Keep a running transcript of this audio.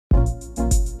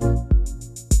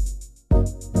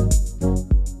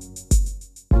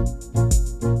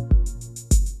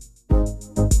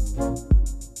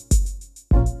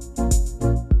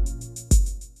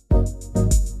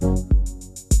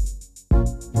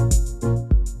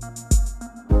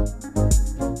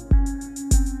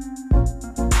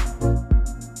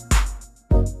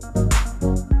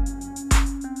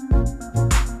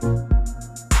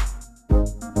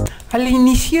Al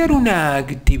iniciar una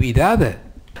actividad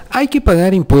hay que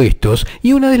pagar impuestos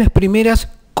y una de las primeras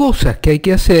cosas que hay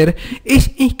que hacer es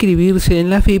inscribirse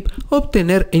en la AFIP,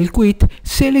 obtener el quit,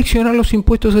 seleccionar los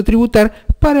impuestos a tributar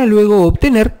para luego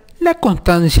obtener la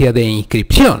constancia de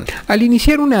inscripción. Al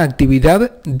iniciar una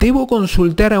actividad debo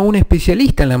consultar a un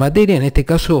especialista en la materia, en este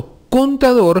caso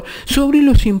contador, sobre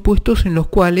los impuestos en los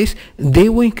cuales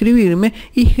debo inscribirme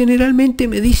y generalmente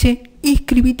me dice: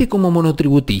 inscribite como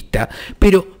monotributista.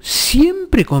 Pero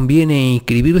 ¿siempre conviene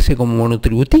inscribirse como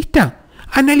monotributista?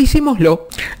 Analicémoslo.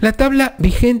 La tabla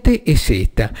vigente es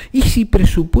esta. Y si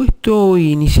presupuesto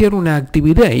iniciar una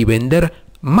actividad y vender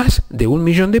más de 1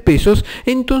 millón de pesos,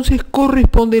 entonces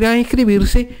corresponderá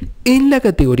inscribirse en la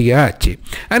categoría H.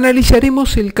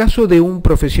 Analizaremos el caso de un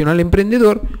profesional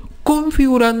emprendedor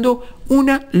configurando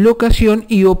una locación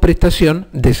y o prestación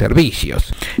de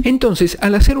servicios. Entonces,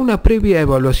 al hacer una previa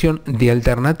evaluación de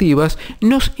alternativas,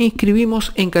 nos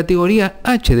inscribimos en categoría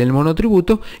H del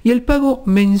monotributo y el pago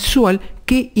mensual,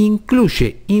 que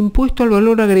incluye impuesto al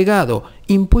valor agregado,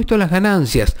 impuesto a las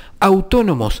ganancias,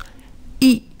 autónomos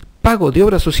y pago de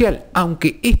obra social,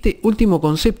 aunque este último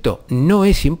concepto no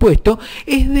es impuesto,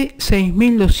 es de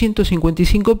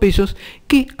 6.255 pesos,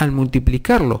 que al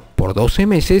multiplicarlo por 12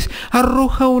 meses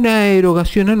arroja una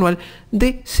erogación anual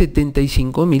de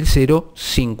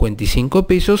 75.055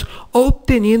 pesos,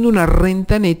 obteniendo una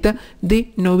renta neta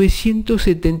de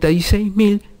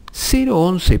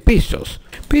 976.011 pesos.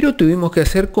 Pero tuvimos que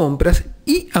hacer compras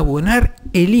y abonar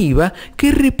el IVA,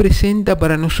 que representa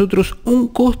para nosotros un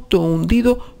costo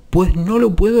hundido, pues no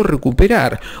lo puedo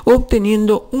recuperar,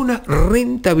 obteniendo una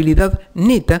rentabilidad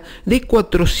neta de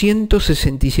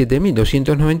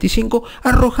 467.295,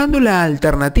 arrojando la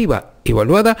alternativa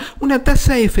evaluada una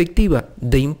tasa efectiva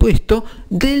de impuesto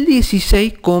del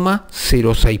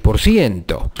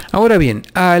 16,06%. Ahora bien,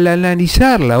 al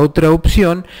analizar la otra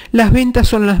opción, las ventas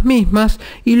son las mismas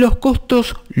y los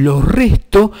costos los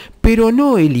resto, pero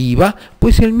no el IVA,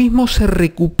 pues el mismo se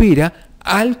recupera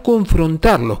al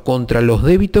confrontarlos contra los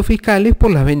débitos fiscales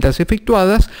por las ventas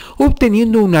efectuadas,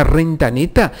 obteniendo una renta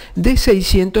neta de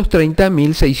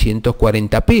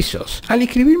 630.640 pesos. Al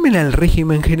inscribirme en el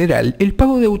régimen general, el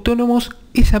pago de autónomos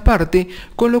es aparte,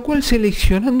 con lo cual,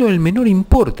 seleccionando el menor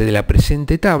importe de la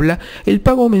presente tabla, el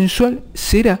pago mensual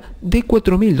será de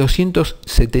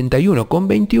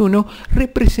 4.271,21,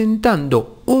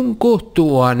 representando un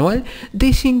costo anual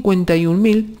de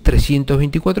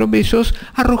 51.324 pesos,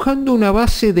 arrojando una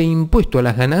base de impuesto a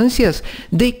las ganancias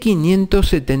de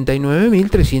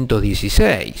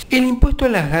 579.316. El impuesto a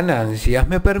las ganancias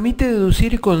me permite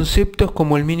deducir conceptos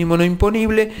como el mínimo no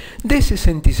imponible de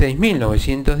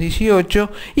 66.918,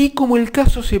 y como el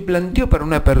caso se planteó para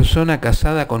una persona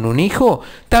casada con un hijo,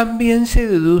 también se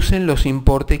deducen los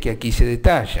importes que aquí se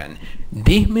detallan,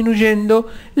 disminuyendo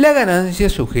la ganancia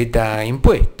sujeta a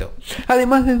impuesto.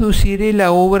 Además, deduciré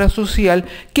la obra social,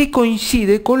 que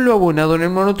coincide con lo abonado en el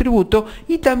monotributo,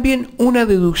 y también una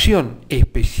deducción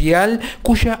especial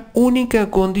cuya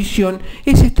única condición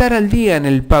es estar al día en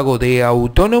el pago de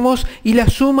autónomos, y la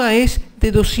suma es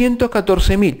de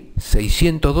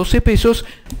 214.612 pesos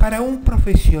para un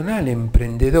profesional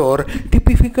emprendedor,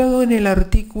 tipificado en el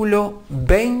artículo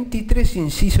 23,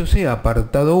 inciso C,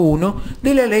 apartado 1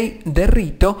 de la ley de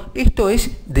rito, esto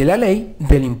es, de la ley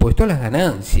del impuesto a las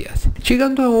ganancias,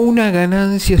 llegando a una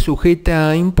ganancia sujeta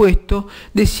a impuesto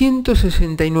de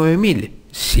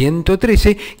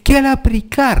 169.113, que al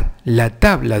aplicar la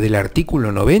tabla del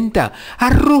artículo 90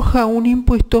 arroja un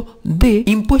impuesto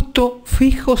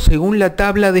fijo según la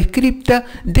tabla descripta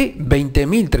de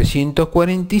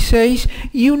 20.346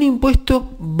 y un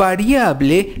impuesto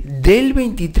variable del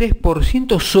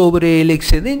 23% sobre el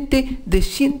excedente de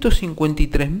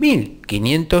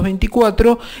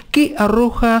 153.524, que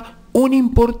arroja un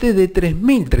importe de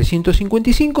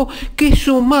 3.355, que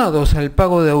sumados al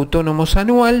pago de autónomos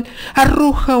anual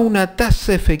arroja una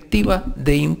tasa efectiva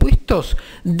de impuestos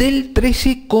del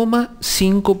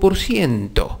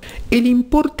 13,5%. El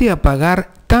importe a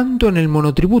pagar tanto en el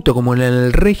monotributo como en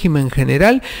el régimen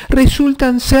general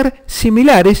resultan ser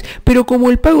similares, pero como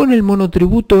el pago en el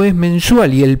monotributo es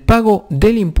mensual y el pago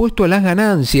del impuesto a las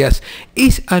ganancias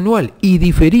es anual y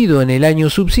diferido en el año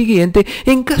subsiguiente,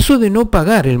 en caso de no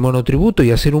pagar el monotributo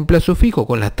y hacer un plazo fijo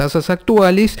con las tasas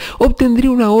actuales,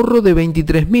 obtendría un ahorro de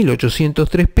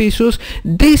 23.803 pesos,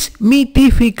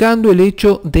 desmitificando el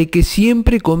hecho de que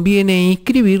siempre conviene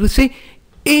inscribirse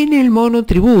en el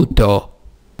monotributo.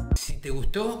 Si te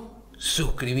gustó,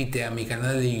 suscríbete a mi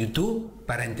canal de YouTube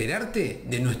para enterarte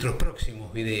de nuestros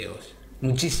próximos videos.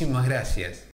 Muchísimas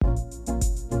gracias.